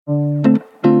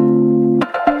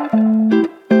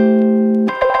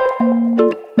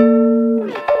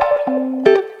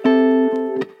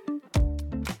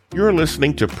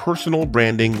listening to Personal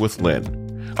Branding with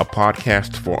Lynn, a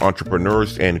podcast for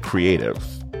entrepreneurs and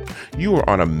creatives. You are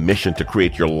on a mission to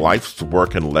create your life's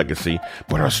work and legacy,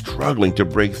 but are struggling to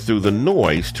break through the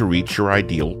noise to reach your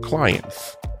ideal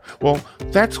clients. Well,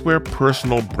 that's where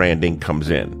personal branding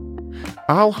comes in.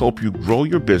 I'll help you grow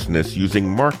your business using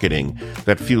marketing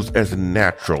that feels as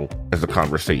natural as a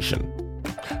conversation.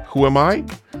 Who am I?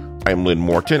 I'm Lynn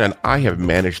Morton, and I have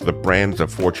managed the brands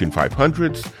of Fortune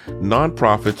 500s,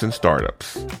 nonprofits, and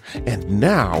startups. And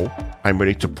now I'm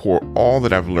ready to pour all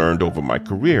that I've learned over my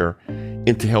career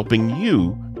into helping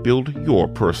you build your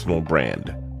personal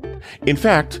brand. In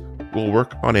fact, we'll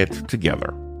work on it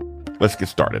together. Let's get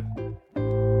started.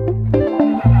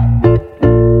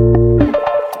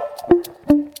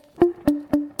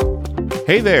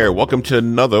 Hey there, welcome to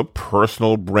another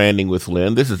Personal Branding with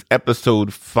Lynn. This is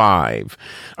episode 5.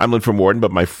 I'm Lynn from Morton,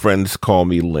 but my friends call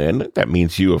me Lynn. That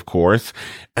means you, of course.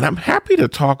 And I'm happy to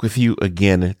talk with you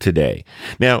again today.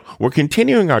 Now, we're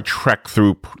continuing our trek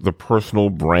through the personal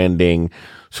branding,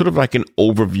 sort of like an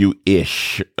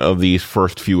overview-ish of these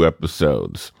first few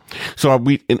episodes. So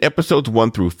in episodes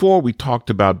 1 through 4, we talked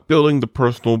about building the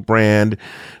personal brand,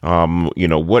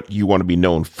 what you want to be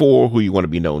known for, who you want to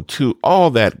be known to, all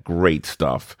that great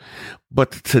stuff.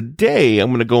 But today, I'm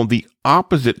going to go in the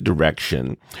opposite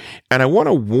direction, and I want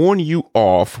to warn you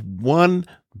off one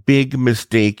big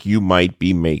mistake you might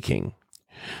be making.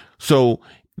 So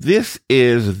this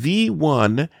is the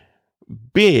one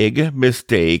big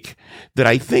mistake that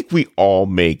I think we all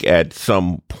make at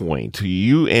some point,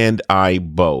 you and I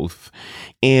both.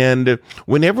 And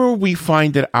whenever we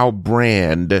find that our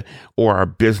brand or our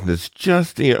business,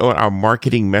 just our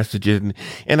marketing messages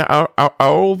and our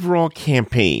overall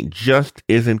campaign just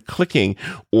isn't clicking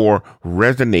or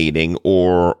resonating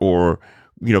or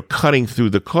cutting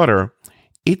through the clutter,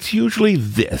 it's usually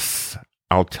this.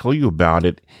 I'll tell you about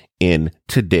it in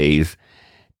today's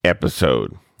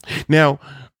episode. Now,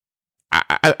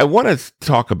 I want to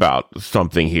talk about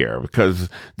something here because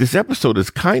this episode is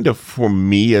kind of for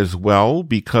me as well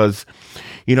because,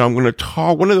 I'm going to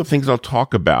talk, one of the things I'll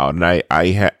talk about, and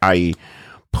I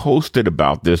posted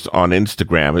about this on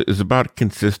Instagram, is about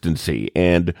consistency.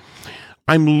 And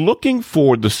I'm looking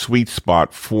for the sweet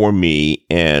spot for me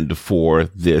and for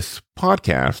this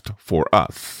podcast for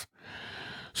us.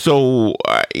 So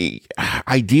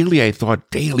ideally, I thought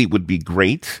daily would be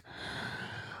great.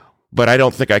 But I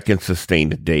don't think I can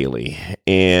sustain it daily.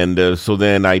 And so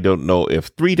then I don't know if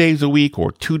 3 days a week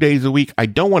or 2 days a week. I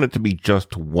don't want it to be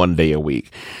just 1 day a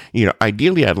week.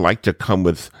 Ideally, I'd like to come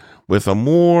with a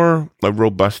more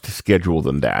robust schedule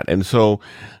than that. And so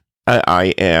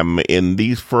I am in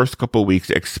these first couple of weeks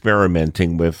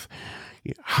experimenting with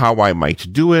how I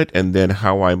might do it and then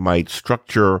how I might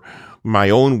structure my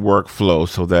own workflow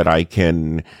so that I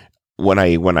can, when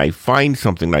I find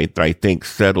something that I think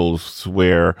settles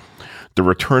where the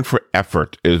return for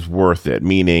effort is worth it,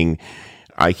 meaning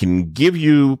I can give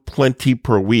you plenty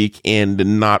per week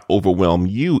and not overwhelm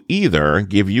you either,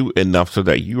 give you enough so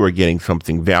that you are getting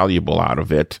something valuable out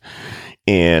of it,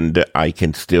 and I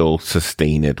can still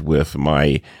sustain it with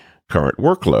my current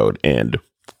workload and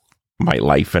my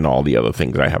life and all the other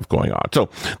things I have going on. So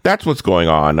that's what's going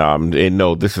on. And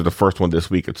no, this is the first one this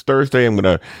week. It's Thursday. I'm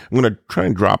gonna try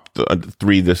and drop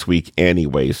 3 this week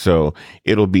anyway. So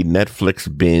it'll be Netflix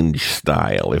binge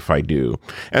style if I do.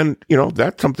 And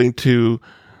that's something to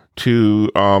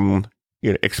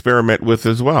experiment with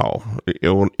as well.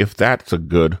 If that's a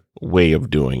good way of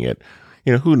doing it,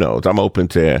 who knows? I'm open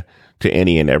to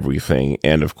any and everything.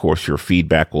 And of course, your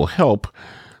feedback will help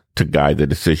to guide the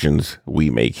decisions we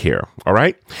make here. All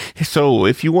right. So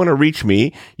if you want to reach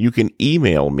me, you can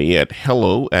email me at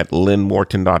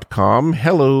hello@lynnmorton.com.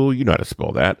 Hello, you know how to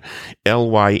spell that.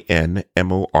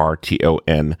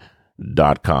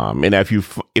 LYNMORTON.com. And if you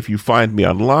find me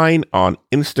online on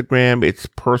Instagram, it's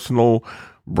Personal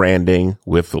Branding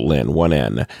with Lynn, 1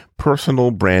 N.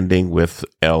 Personal Branding with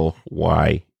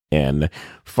LYN.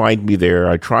 Find me there.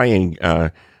 I try and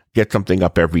get something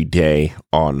up every day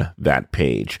on that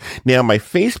page. Now, my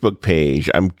Facebook page,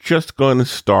 I'm just going to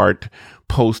start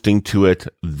posting to it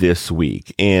this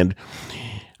week. And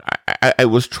I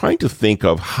was trying to think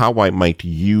of how I might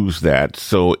use that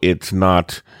so it's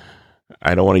not,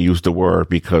 I don't want to use the word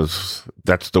because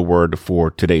that's the word for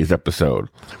today's episode.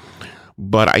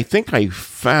 But I think I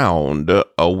found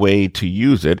a way to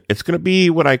use it. It's going to be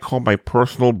what I call my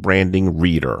personal branding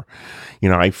reader.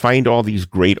 I find all these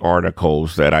great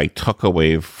articles that I tuck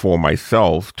away for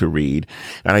myself to read,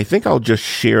 and I think I'll just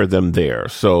share them there.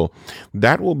 So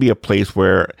that will be a place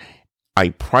where I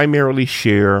primarily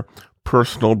share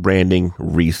personal branding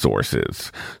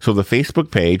resources. So the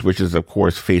Facebook page, which is, of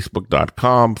course,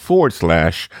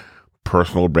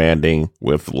 facebook.com/personal branding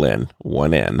with Lynn,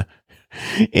 1N.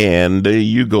 And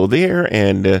you go there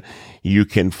and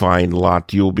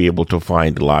you'll be able to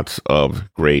find lots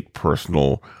of great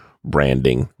personal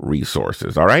branding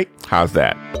resources. All right. How's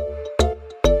that?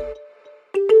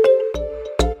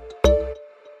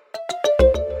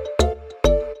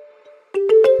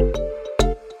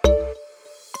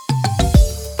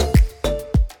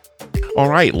 All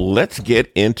right, let's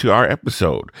get into our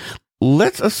episode.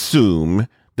 Let's assume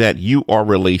that you are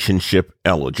relationship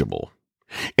eligible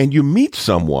and you meet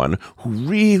someone who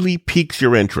really piques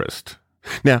your interest.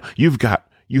 Now, you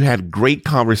had great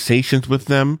conversations with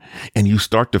them and you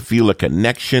start to feel a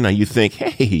connection and you think,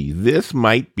 hey, this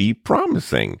might be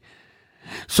promising.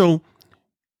 So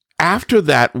after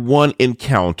that one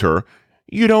encounter,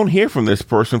 you don't hear from this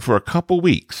person for a couple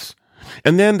weeks.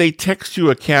 And then they text you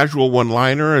a casual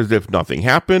one-liner as if nothing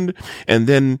happened, and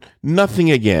then nothing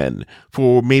again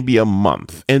for maybe a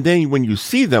month. And then when you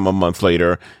see them a month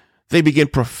later, they begin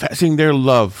professing their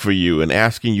love for you and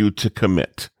asking you to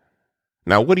commit.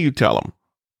 Now, what do you tell them?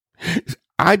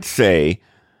 I'd say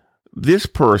this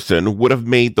person would have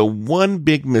made the one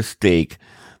big mistake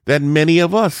that many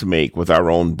of us make with our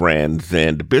own brands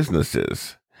and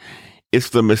businesses.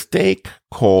 It's the mistake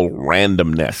called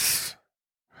randomness.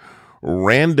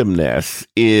 Randomness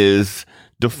is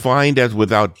defined as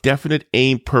without definite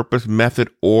aim, purpose, method,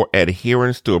 or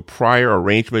adherence to a prior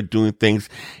arrangement, doing things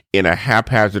in a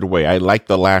haphazard way. I like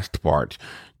the last part.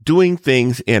 Doing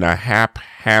things in a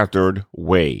haphazard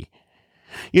way.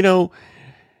 You know,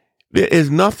 there is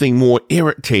nothing more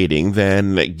irritating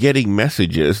than getting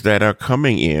messages that are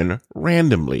coming in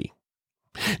randomly.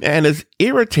 And as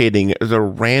irritating as a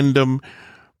random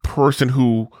person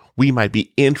who we might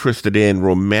be interested in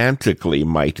romantically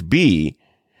might be,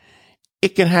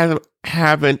 it can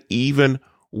have an even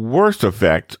worse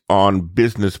effect on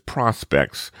business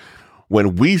prospects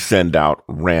when we send out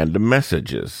random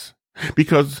messages,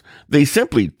 because they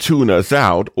simply tune us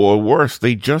out, or worse,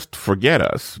 they just forget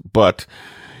us. But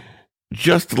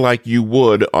just like you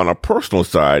would on a personal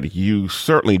side, you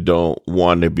certainly don't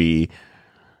want to be,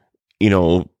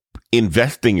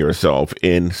 investing yourself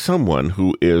in someone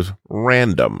who is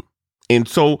random. And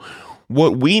so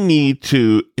what we need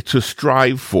to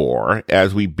strive for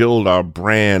as we build our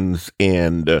brands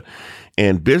and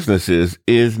businesses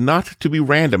is not to be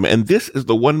random. And this is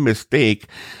the one mistake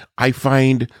I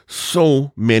find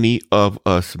so many of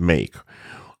us make.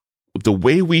 The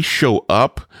way we show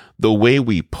up, the way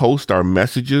we post our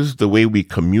messages, the way we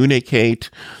communicate,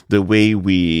 the way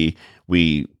we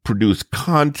produce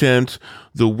content,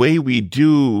 the way we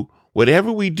do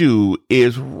whatever we do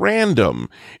is random,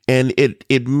 and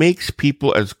it makes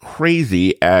people as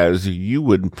crazy as you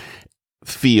would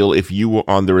feel if you were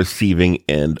on the receiving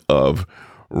end of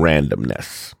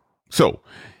randomness. So,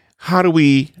 how do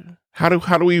we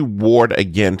ward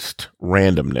against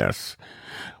randomness?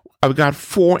 I've got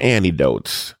 4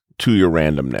 antidotes to your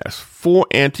randomness. 4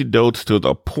 antidotes to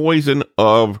the poison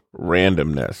of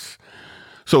randomness.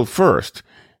 So first,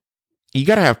 you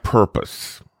got to have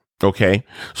purpose. Okay.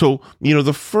 So,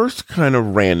 the first kind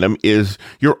of random is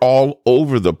you're all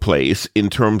over the place in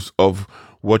terms of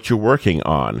what you're working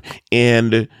on.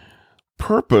 And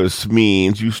purpose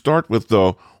means you start with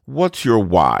what's your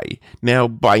why? Now,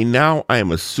 by now, I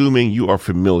am assuming you are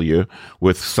familiar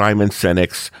with Simon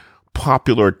Sinek's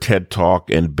popular TED Talk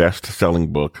and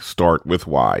best-selling book, Start With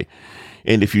Why.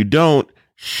 And if you don't,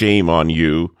 shame on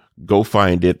you. Go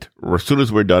find it as soon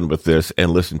as we're done with this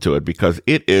and listen to it, because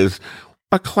it is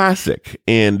a classic.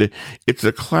 And it's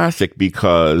a classic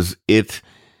because it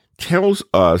tells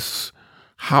us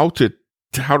how to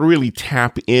really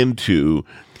tap into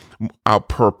our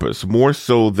purpose more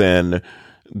so than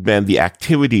the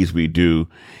activities we do.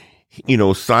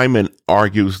 Simon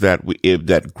argues that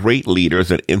that great leaders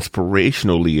and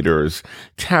inspirational leaders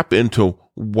tap into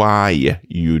why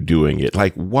you're doing it.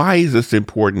 Like, why is this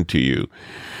important to you?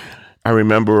 I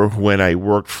remember when I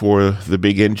worked for the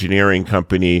big engineering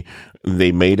company,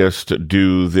 they made us to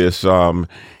do this,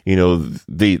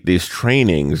 these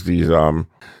trainings, these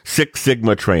Six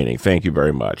Sigma training. Thank you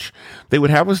very much. They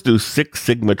would have us do Six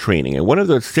Sigma training. And one of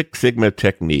the Six Sigma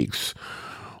techniques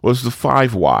was the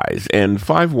 5 whys. And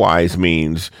 5 whys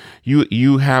means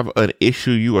you have an issue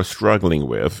you are struggling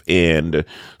with. And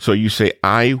so you say,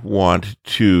 I want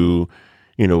to,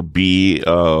 be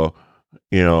a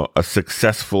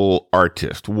successful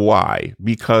artist. Why?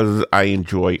 Because I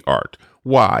enjoy art.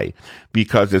 Why?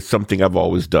 Because it's something I've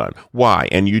always done. Why?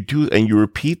 And you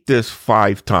repeat this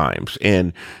 5 times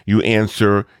and you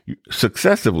answer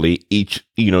successively each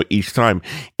time.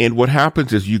 And what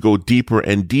happens is you go deeper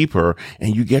and deeper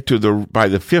and you get to by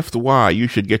the 5th why, you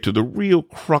should get to the real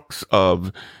crux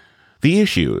of the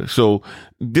issue. So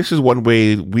this is one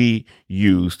way we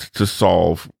used to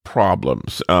solve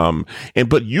problems.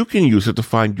 But you can use it to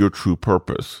find your true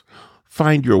purpose.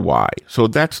 Find your why. So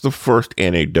that's the first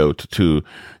antidote to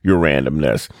your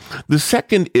randomness. The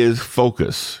second is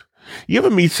focus. You ever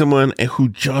meet someone who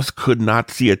just could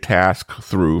not see a task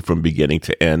through from beginning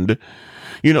to end?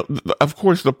 Of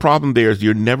course, the problem there is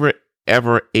you're never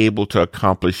ever able to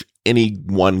accomplish any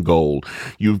one goal.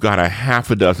 You've got a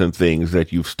half a dozen things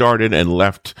that you've started and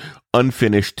left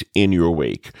unfinished in your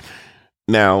wake.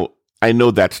 Now, I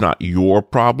know that's not your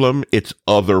problem. It's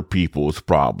other people's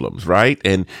problems, right?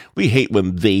 And we hate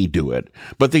when they do it,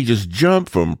 but they just jump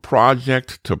from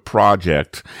project to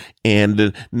project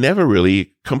and never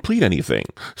really complete anything.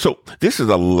 So this is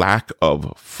a lack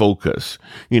of focus.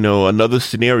 Another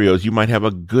scenario is you might have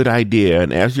a good idea,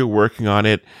 and as you're working on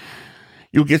it,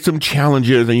 you'll get some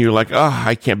challenges and you're like,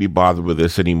 I can't be bothered with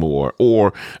this anymore.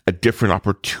 Or a different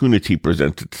opportunity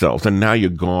presents itself and now you're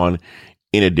gone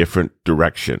in a different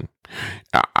direction.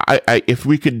 If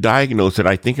we could diagnose it,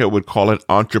 I think I would call it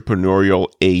entrepreneurial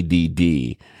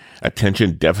ADD,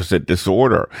 attention deficit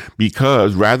disorder,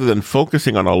 because rather than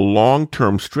focusing on a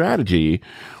long-term strategy,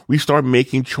 we start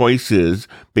making choices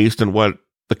based on what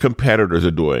the competitors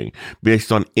are doing,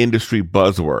 based on industry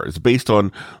buzzwords, based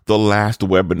on the last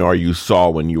webinar you saw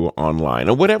when you were online,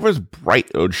 or whatever's bright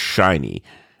or shiny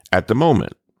at the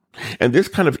moment. And this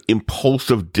kind of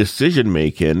impulsive decision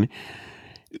making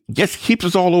just keeps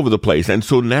us all over the place. And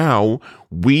so now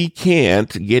we can't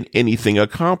get anything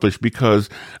accomplished because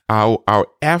our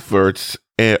efforts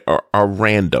are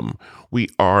random. We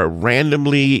are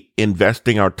randomly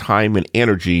investing our time and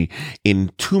energy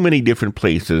in too many different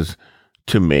places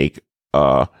to make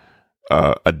a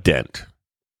dent.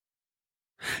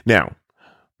 Now,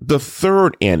 the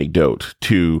third antidote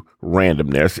to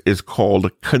randomness is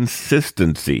called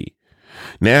consistency.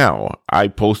 Now,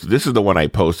 this is the one I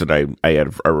posted, I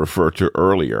referred to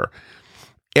earlier.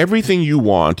 Everything you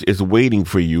want is waiting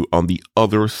for you on the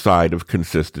other side of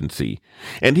consistency.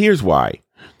 And here's why.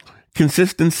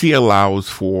 Consistency allows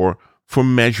for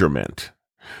measurement.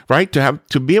 Right?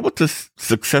 To be able to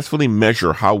successfully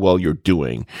measure how well you're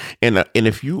doing. And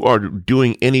if you are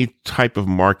doing any type of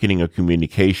marketing or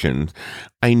communications,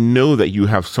 I know that you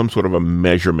have some sort of a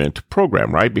measurement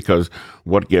program, right? Because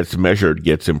what gets measured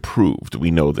gets improved.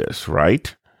 We know this,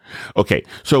 right? Okay.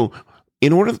 So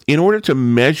in order to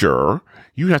measure,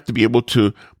 you have to be able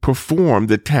to perform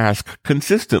the task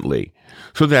consistently,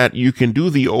 so that you can do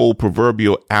the old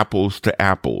proverbial apples to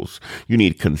apples. You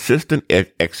need consistent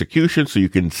execution so you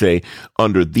can say,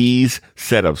 under these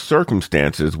set of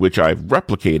circumstances, which I've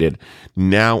replicated,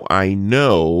 now I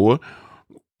know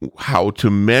how to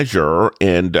measure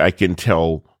and I can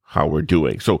tell how we're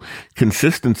doing. So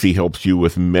consistency helps you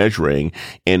with measuring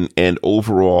and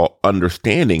overall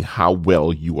understanding how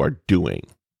well you are doing.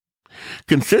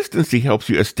 Consistency helps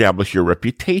you establish your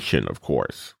reputation, of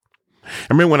course. I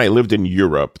remember when I lived in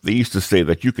Europe, they used to say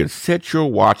that you could set your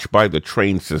watch by the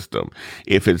train system.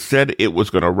 If it said it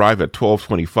was going to arrive at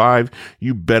 12:25,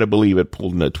 you better believe it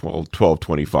pulled in at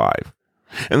 12:25.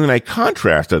 And then I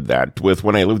contrasted that with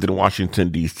when I lived in Washington,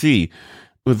 D.C.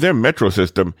 With their metro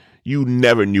system, you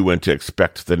never knew when to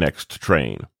expect the next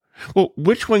train. Well,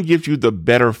 which one gives you the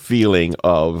better feeling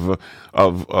of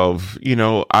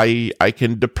I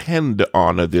can depend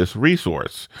on this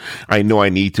resource. I know I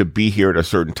need to be here at a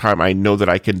certain time. I know that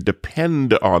I can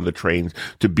depend on the trains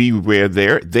to be where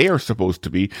they are supposed to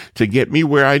be to get me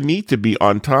where I need to be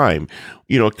on time.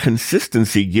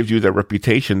 Consistency gives you the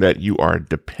reputation that you are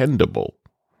dependable.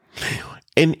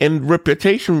 And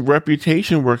reputation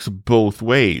works both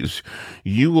ways.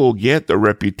 You will get the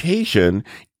reputation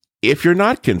if you're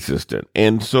not consistent.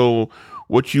 And so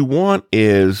what you want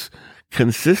is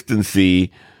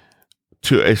consistency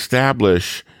to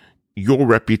establish your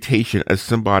reputation as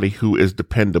somebody who is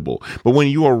dependable. But when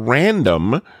you are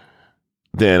random,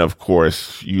 then of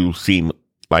course you seem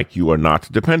like you are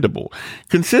not dependable.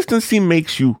 Consistency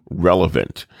makes you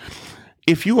relevant.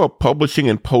 If you are publishing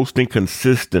and posting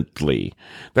consistently,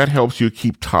 that helps you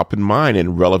keep top in mind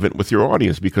and relevant with your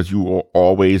audience because you are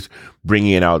always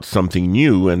bringing out something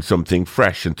new and something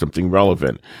fresh and something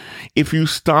relevant. If you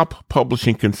stop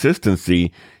publishing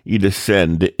consistency, you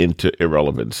descend into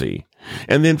irrelevancy.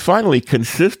 And then finally,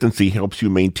 consistency helps you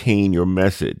maintain your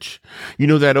message.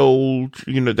 That old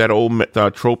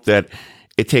trope that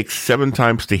it takes 7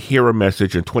 times to hear a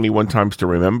message and 21 times to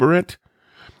remember it.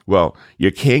 Well,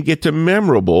 you can't get to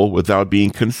memorable without being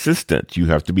consistent. You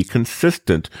have to be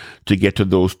consistent to get to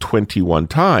those 21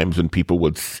 times, and people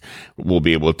will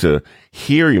be able to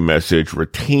hear your message,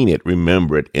 retain it,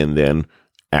 remember it, and then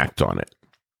act on it.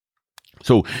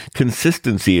 So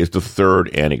consistency is the third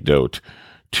antidote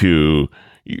to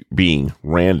being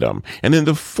random. And then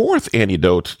the fourth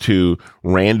antidote to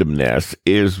randomness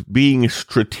is being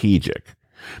strategic.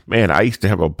 Man, I used to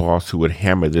have a boss who would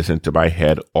hammer this into my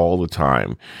head all the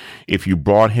time. If you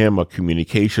brought him a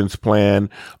communications plan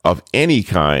of any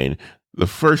kind, the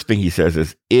first thing he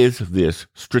says is this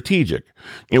strategic?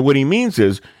 And what he means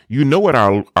is, you know what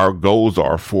our goals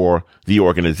are for the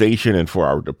organization and for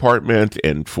our department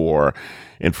and for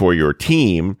your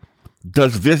team.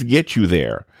 Does this get you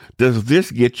there? Does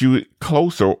this get you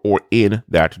closer or in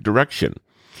that direction?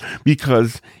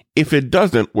 Because if it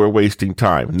doesn't, we're wasting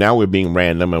time. Now we're being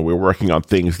random and we're working on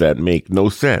things that make no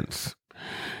sense.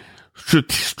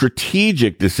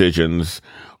 Strategic decisions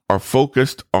are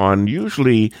focused on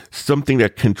usually something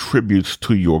that contributes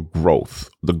to your growth,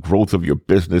 the growth of your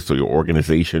business or your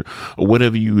organization, or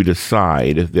whatever you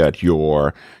decide that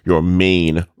your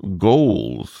main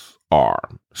goals are.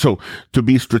 So to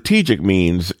be strategic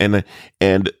means, and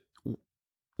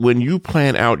when you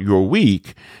plan out your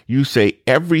week, you say,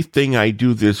 everything I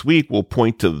do this week will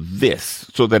point to this,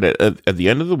 so that at the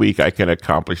end of the week, I can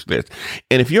accomplish this.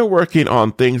 And if you're working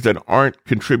on things that aren't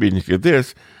contributing to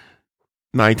this,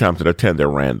 9 times out of 10, they're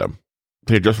random.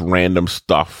 They're just random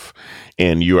stuff.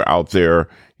 And you're out there,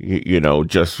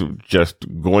 just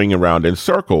going around in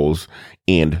circles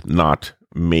and not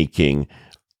making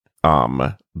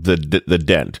the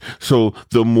dent. So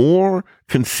the more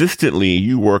consistently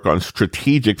you work on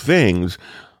strategic things,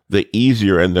 the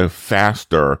easier and the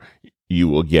faster you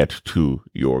will get to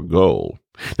your goal.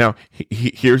 Now,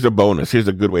 here's a bonus. Here's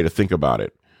a good way to think about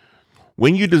it.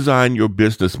 When you design your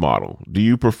business model, do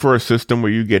you prefer a system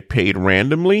where you get paid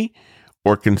randomly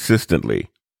or consistently?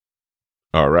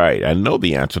 All right, I know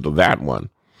the answer to that one.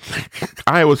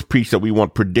 I always preach that we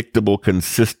want predictable,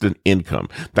 consistent income.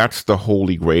 That's the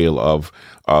holy grail of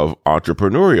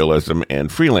entrepreneurialism and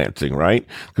freelancing, right?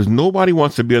 Because nobody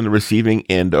wants to be on the receiving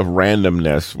end of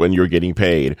randomness when you're getting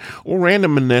paid, or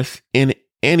randomness in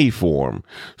any form.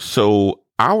 So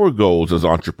our goals as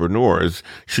entrepreneurs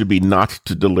should be not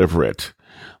to deliver it.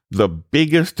 The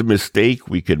biggest mistake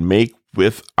we could make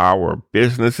with our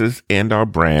businesses and our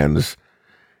brands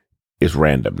is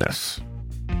randomness.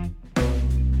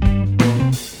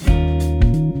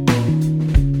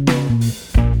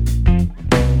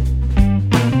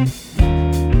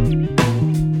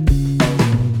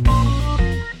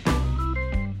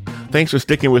 Thanks for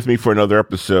sticking with me for another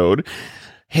episode.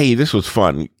 Hey, this was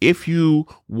fun. If you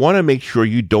want to make sure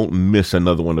you don't miss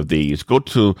another one of these, go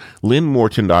to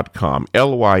lynnmorton.com,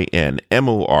 LYNMORTON,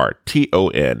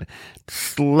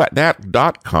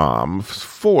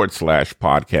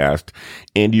 that.com/podcast,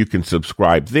 and you can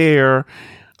subscribe there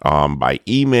by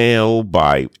email,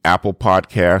 by Apple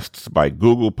Podcasts, by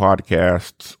Google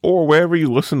Podcasts, or wherever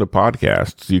you listen to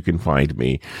podcasts, you can find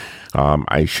me.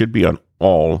 I should be on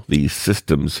all these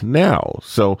systems now.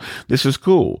 So this is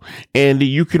cool. And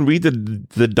you can read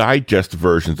the digest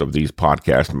versions of these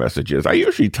podcast messages. I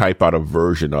usually type out a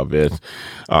version of it.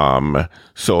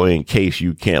 So in case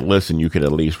you can't listen, you can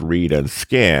at least read and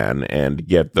scan and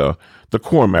get the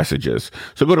core messages.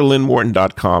 So go to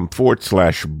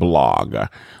lynnmorton.com/blog,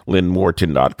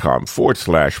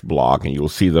 lynnmorton.com/blog, and you'll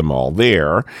see them all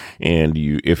there. And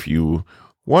if you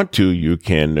want to, you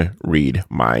can read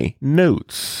my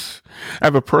notes. I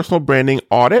have a personal branding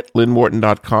audit,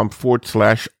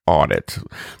 lynnmorton.com/audit,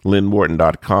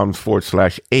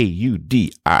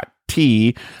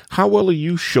 lynnmorton.com/AUDIT. How well are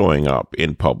you showing up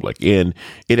in public? And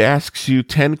it asks you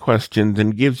 10 questions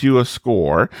and gives you a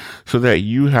score so that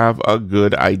you have a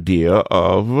good idea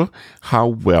of how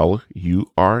well you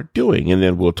are doing. And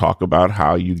then we'll talk about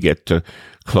how you get to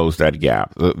close that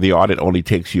gap. The audit only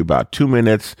takes you about 2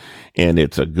 minutes, and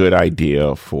it's a good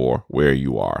idea for where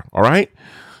you are. All right?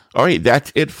 All right,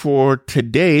 that's it for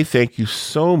today. Thank you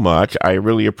so much. I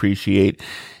really appreciate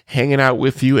hanging out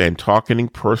with you and talking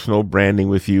personal branding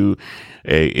with you.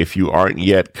 If you aren't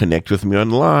yet, connect with me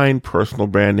online, Personal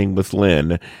Branding with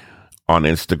Lynn, on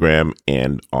Instagram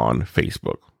and on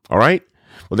Facebook. All right?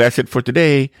 Well, that's it for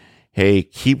today. Hey,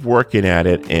 keep working at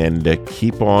it and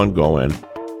keep on going.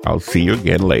 I'll see you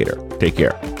again later. Take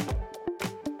care.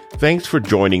 Thanks for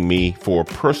joining me for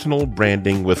Personal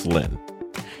Branding with Lynn.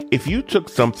 If you took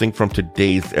something from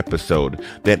today's episode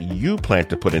that you plan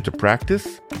to put into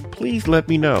practice, please let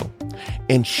me know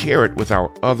and share it with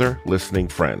our other listening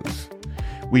friends.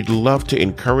 We'd love to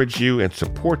encourage you and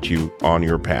support you on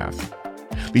your path.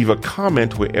 Leave a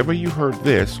comment wherever you heard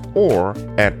this or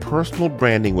at Personal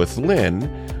Branding with Lynn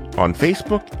on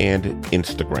Facebook and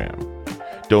Instagram.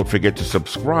 Don't forget to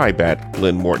subscribe at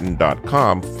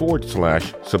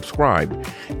lynnmorton.com/subscribe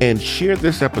and share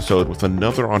this episode with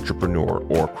another entrepreneur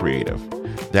or creative.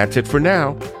 That's it for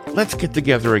now. Let's get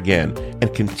together again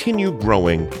and continue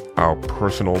growing our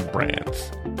personal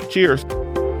brands. Cheers.